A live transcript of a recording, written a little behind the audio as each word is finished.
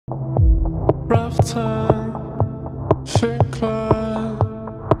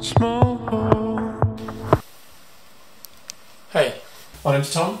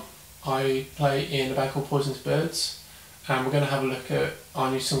name's Tom. I play in a band called Poisonous Birds, and we're going to have a look at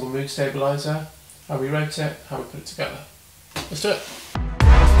our new single Mood Stabiliser, how we wrote it, how we put it together. Let's do it.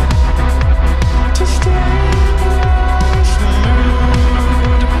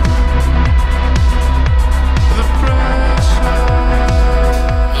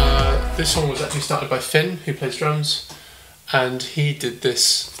 This song was actually started by Finn, who plays drums, and he did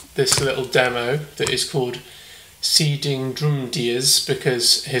this little demo that is called Seeding Drum Dias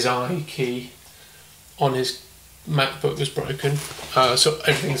because his I key on his MacBook was broken. So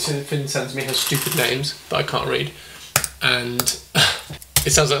everything Finn sends me has stupid names that I can't read, and it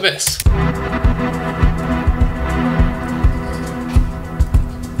sounds like this.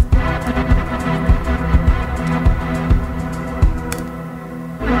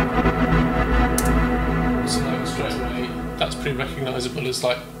 That's pretty recognisable as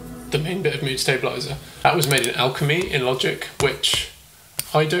like the main bit of Mood Stabiliser. That was made in Alchemy in Logic, which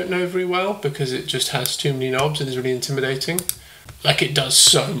I don't know very well because it just has too many knobs and is really intimidating. Like, it does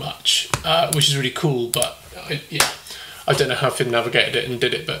so much, which is really cool, but I don't know how Finn navigated it and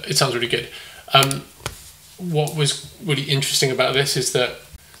did it, but it sounds really good. What was really interesting about this is that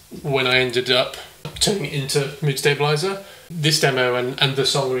when I ended up turning it into Mood Stabiliser, this demo and the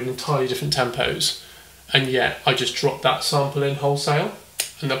song are in entirely different tempos. And yet I just dropped that sample in wholesale,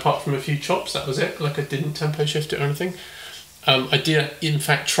 and apart from a few chops, that was it. Like, I didn't tempo shift it or anything. I did in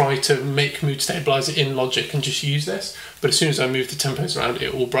fact try to make Mood Stabiliser in Logic and just use this, but as soon as I moved the tempos around,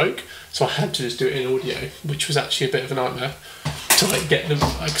 it all broke. So I had to just do it in audio, which was actually a bit of a nightmare to like get them,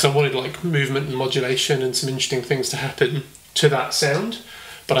 because I wanted like movement and modulation and some interesting things to happen to that sound,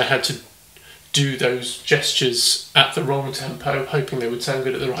 but I had to do those gestures at the wrong tempo, hoping they would sound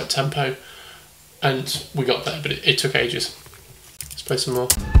good at the right tempo. And we got there, but it took ages. Let's play some more.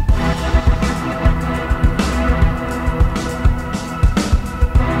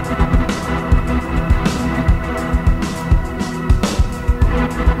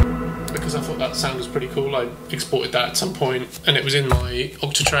 Because I thought that sound was pretty cool, I exported that at some point, and it was in my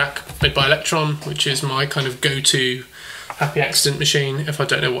Octatrack made by Electron, which is my kind of go-to happy accident machine if I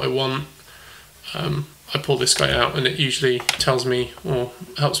don't know what I want. I pull this guy out and it usually tells me or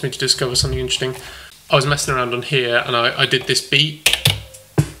helps me to discover something interesting. I was messing around on here and I did this beat.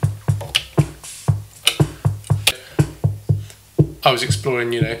 I was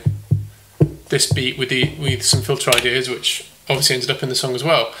exploring, you know, this beat with some filter ideas, which obviously ended up in the song as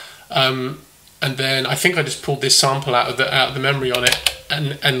well. And then I think I just pulled this sample out of the memory on it,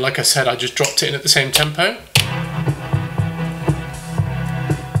 and like I said, I just dropped it in at the same tempo.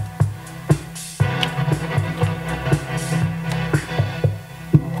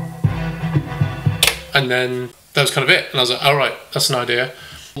 And then that was kind of it, and I was like, all right, that's an idea.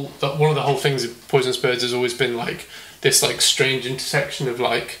 One of the whole things of Poisonous Birds has always been like this like strange intersection of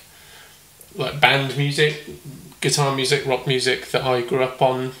like band music, guitar music, rock music that I grew up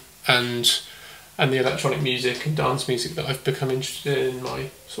on, and the electronic music and dance music that I've become interested in my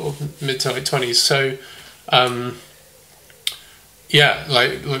sort of mid to late 20s. So yeah,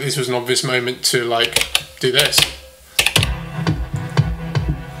 like this was an obvious moment to like do this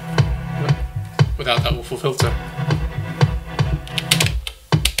without that awful filter.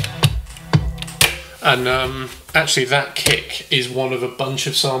 And actually that kick is one of a bunch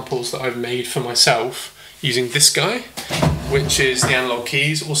of samples that I've made for myself using this guy, which is the Analog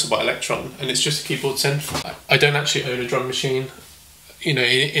Keys, also by Electron, and it's just a keyboard synth. I don't actually own a drum machine, you know,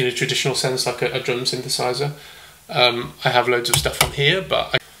 in a traditional sense, like a drum synthesizer. I have loads of stuff on here,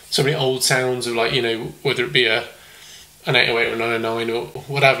 but so many old sounds of, like, you know, whether it be an 808 or a 909 or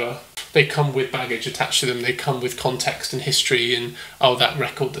whatever, they come with baggage attached to them. They come with context and history, and oh, that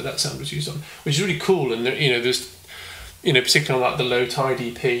record that sound was used on, which is really cool. And you know, there's, you know, particularly on like the Low Tide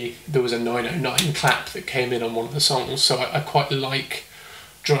EP, there was a 909 clap that came in on one of the songs. So I quite like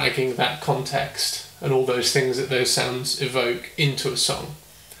dragging that context and all those things that those sounds evoke into a song.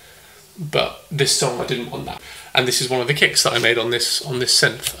 But this song, I didn't want that, and this is one of the kicks that I made on this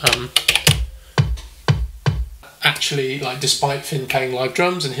synth. Actually, like, despite Finn playing live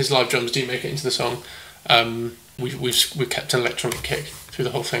drums, and his live drums do make it into the song, we've kept an electronic kick through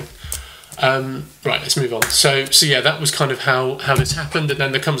the whole thing. Right, let's move on. So yeah, that was kind of how this happened, and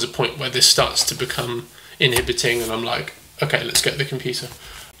then there comes a point where this starts to become inhibiting, and I'm like, okay, let's get the computer.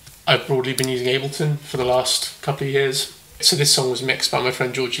 I've broadly been using Ableton for the last couple of years. So this song was mixed by my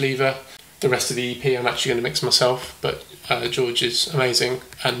friend George Lever. The rest of the EP I'm actually going to mix myself, but George is amazing,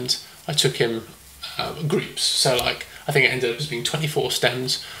 and I took him groups. So like, I think it ended up as being 24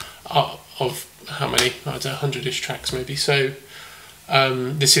 stems of how many? I don't know, 100-ish tracks maybe. So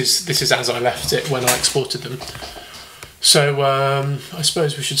this is as I left it when I exported them. So I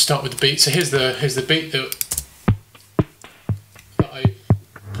suppose we should start with the beat. So here's the beat that I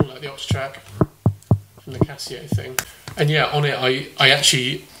pulled out the Octatrack from the Casio thing. And yeah, on it I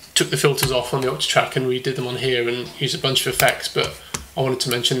actually took the filters off on the Octatrack and redid them on here and used a bunch of effects, but I wanted to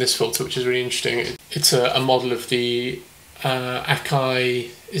mention this filter, which is really interesting. It's a model of the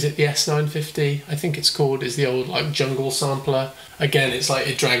Akai, is it the S950? I think it's called, is the old like jungle sampler. Again, it's like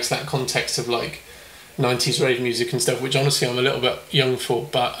it drags that context of like 90s rave music and stuff, which honestly I'm a little bit young for,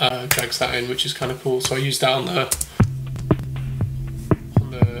 but drags that in, which is kind of cool. So I used that on the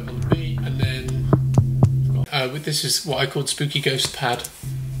beat, and then this is what I called Spooky Ghost Pad,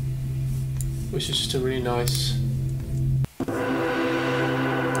 which is just a really nice.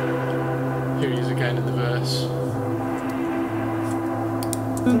 Here he is again in the verse.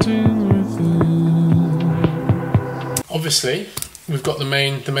 Obviously, we've got the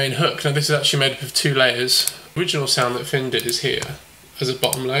main hook. Now this is actually made up of 2 layers. The original sound that Finn did is here as a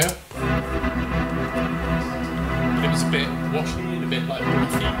bottom layer. But it was a bit washy and a bit like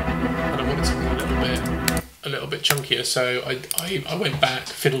breathy, and I wanted something a little bit chunkier. So I went back,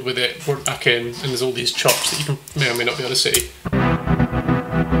 fiddled with it, brought it back in, and there's all these chops that you may or may not be able to see.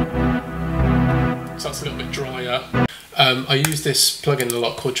 So that's a little bit drier. I use this plugin a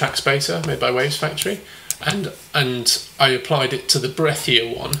lot called Track Spacer, made by Waves Factory, and I applied it to the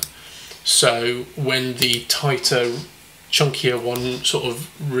breathier one. So when the tighter, chunkier one sort of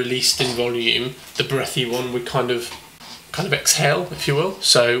released in volume, the breathy one would kind of exhale, if you will.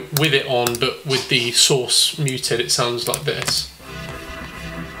 So with it on, but with the source muted, it sounds like this.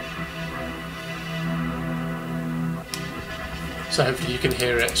 So hopefully you can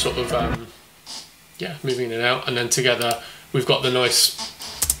hear it sort of yeah, moving in and out, and then together we've got the nice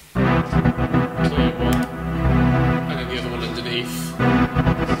clear one, and then the other one underneath.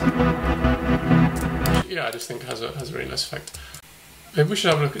 Yeah, I just think has a really nice effect. Maybe we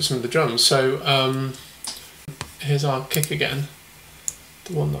should have a look at some of the drums. So here's our kick again,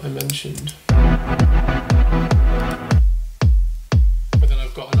 the one that I mentioned. But then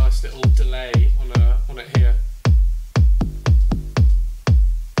I've got a nice little delay on it here.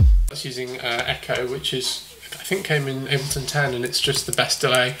 That's using Echo, which is, I think came in Ableton 10, and it's just the best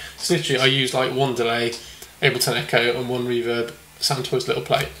delay. So literally I use like 1 delay, Ableton Echo, and 1 reverb, Soundtoys little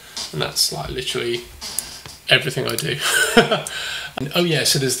plate, and that's like literally everything I do. And, oh yeah,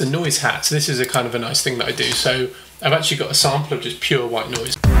 so there's the noise hat. So this is a kind of a nice thing that I do. So I've actually got a sample of just pure white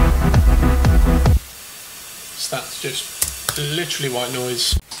noise. So that's just literally white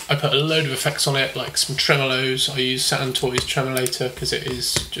noise. I put a load of effects on it, like some tremolos. I use Soundtoys Tremolator because it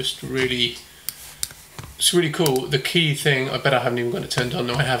is just really, it's really cool. The key thing, I bet I haven't even got it turned on.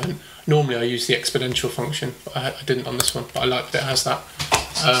 No, I haven't. Normally I use the exponential function, but I didn't on this one, but I like that it has that.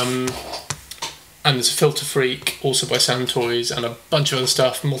 And there's a Filter Freak, also by Soundtoys, and a bunch of other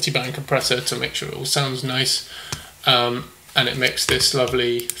stuff, multi-band compressor to make sure it all sounds nice. And it makes this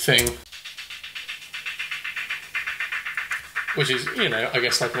lovely thing, which is, you know, I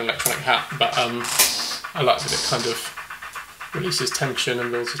guess like an electronic hat, but I like that it kind of releases tension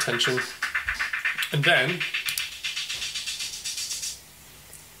and builds the tension. And then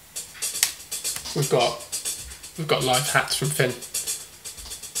we've got live hats from Finn,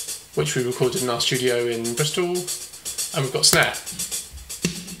 which we recorded in our studio in Bristol, and we've got snare.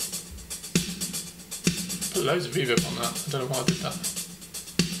 Put loads of reverb on that. I don't know why I did that.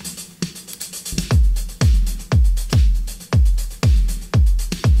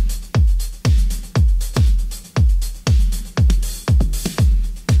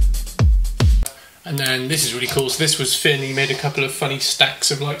 And then this is really cool. So this was Finn. He made a couple of funny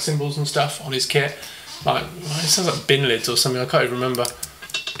stacks of like cymbals and stuff on his kit. Like, it sounds like bin lids or something. I can't even remember.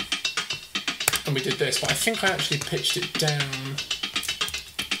 And we did this, but I think I actually pitched it down.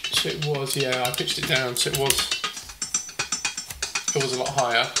 So it was, yeah, I pitched it down. So it was a lot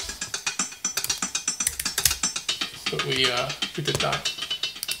higher. But we did that.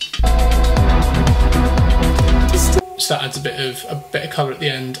 So that adds a bit of colour at the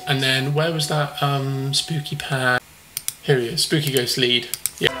end. And then where was that spooky pad? Here he is, Spooky Ghost lead.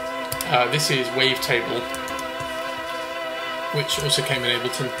 Yeah. This is Wavetable, which also came in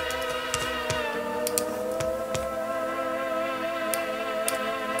Ableton.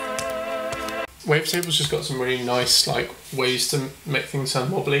 Wavetable's just got some really nice like ways to make things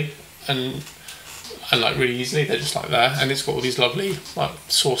sound wobbly and like really easily. They're just like there, and it's got all these lovely like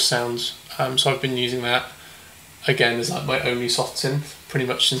source sounds. So I've been using that again as like my only soft synth pretty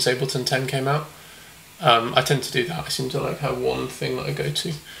much since Ableton 10 came out. I tend to do that. I seem to like have one thing that I go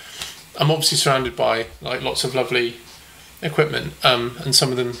to. I'm obviously surrounded by like lots of lovely equipment, and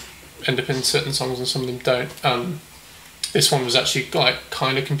some of them end up in certain songs and some of them don't. This one was actually like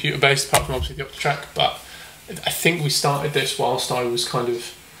kind of computer based, apart from obviously the Octatrack, but I think we started this whilst I was kind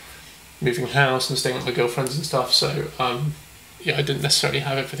of moving house and staying with my girlfriends and stuff, so yeah, I didn't necessarily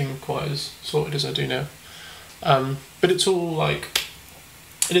have everything quite as sorted as I do now. But it's all like,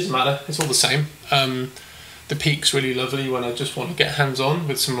 it doesn't matter, it's all the same. The Peak's really lovely when I just want to get hands-on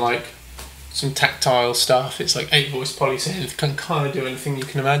with some tactile stuff. It's like 8-voice polysynth, can kind of do anything you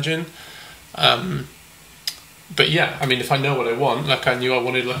can imagine. But yeah, I mean, if I know what I want, like I knew I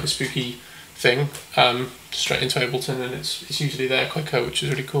wanted like a spooky thing, straight into Ableton, and it's usually there quicker, which is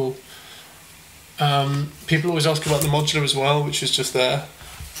really cool. People always ask about the modular as well, which is just there,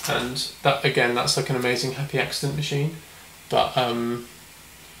 and that again, that's like an amazing happy accident machine. But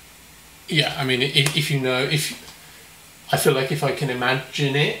yeah, I mean, if I feel like if I can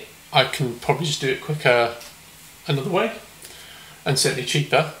imagine it, I can probably just do it quicker another way, and certainly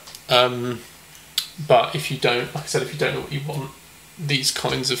cheaper. But if you don't, like I said, if you don't know what you want, these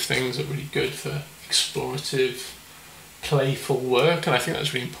kinds of things are really good for explorative, playful work, and I think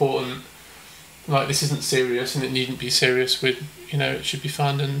that's really important. Like, this isn't serious, and it needn't be serious. With, you know, it should be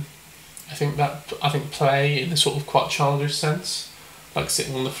fun, and I think play in a sort of quite childish sense, like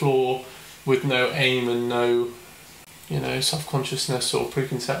sitting on the floor with no aim and no, you know, self-consciousness or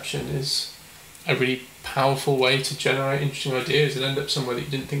preconception, is a really powerful way to generate interesting ideas and end up somewhere that you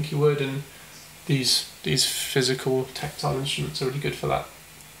didn't think you would. And these physical tactile instruments are really good for that.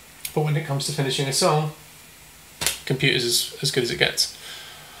 But when it comes to finishing a song, computer's as good as it gets.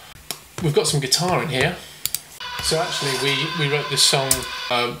 We've got some guitar in here. So actually we wrote this song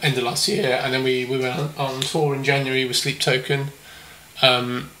end of last year, and then we went on tour in January with Sleep Token,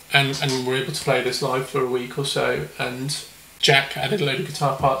 and we were able to play this live for a week or so, and Jack added a load of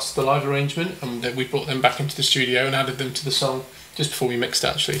guitar parts to the live arrangement, and then we brought them back into the studio and added them to the song just before we mixed,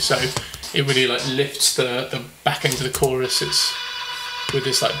 actually. So it really like lifts the back end of the chorus. It's with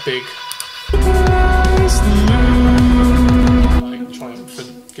this like big like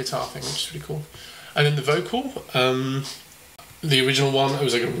triumphant guitar thing, which is really cool. And then the vocal, the original one, it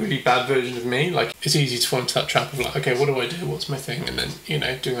was like a really bad version of me. Like, it's easy to fall into that trap of like, okay, what do I do? What's my thing? And then, you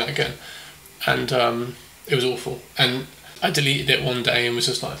know, doing that again. And it was awful. And I deleted it one day and was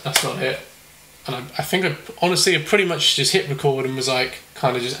just like, that's not it. And I think honestly I pretty much just hit record and was like,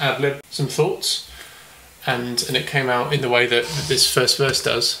 kind of just ad-lib some thoughts. And it came out in the way that this first verse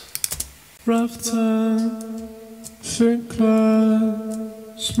does. Rough time, thick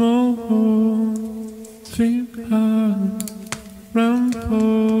cloud, small hole, feet hard, round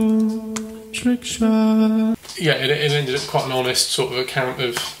pole, trick shot. Yeah, it ended up quite an honest sort of account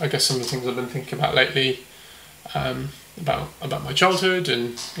of, I guess, some of the things I've been thinking about lately, about my childhood,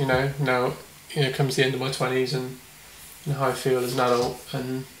 and now comes the end of my 20s and how I feel as an adult.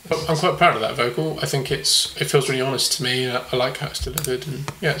 And I'm quite proud of that vocal. I think it feels really honest to me. I like how it's delivered,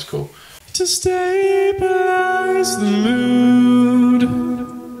 and yeah, it's cool. To stabilise the mood,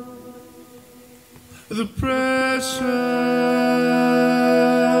 the pressure,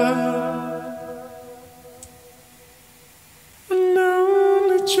 an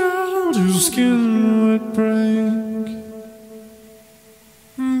only child whose skin would break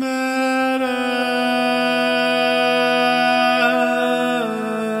better.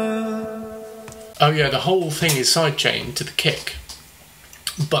 Oh yeah, the whole thing is sidechained to the kick,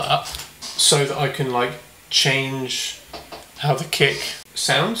 but so that I can like change how the kick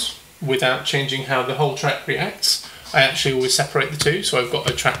sounds without changing how the whole track reacts. I actually always separate the two, so I've got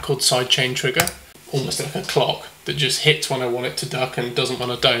a track called sidechain trigger, almost like a clock that just hits when I want it to duck and doesn't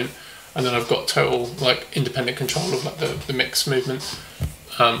when I don't, and then I've got total like independent control of like the mix movement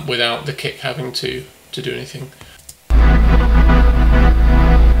without the kick having to do anything.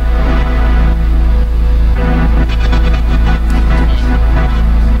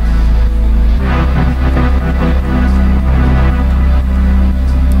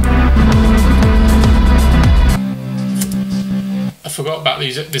 I forgot about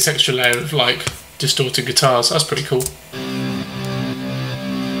this extra layer of like distorted guitars. That's pretty cool.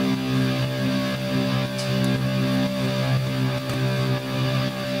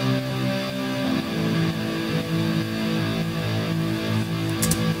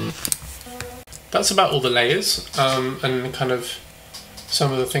 That's about all the layers and kind of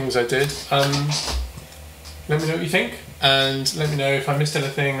some of the things I did. Let me know what you think, and let me know if I missed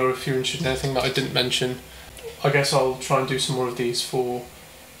anything or if you're interested in anything that I didn't mention. I guess I'll try and do some more of these for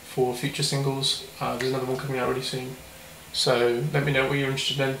future singles. There's another one coming out really soon, so let me know what you're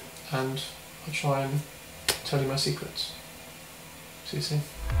interested in, and I'll try and tell you my secrets. See you soon.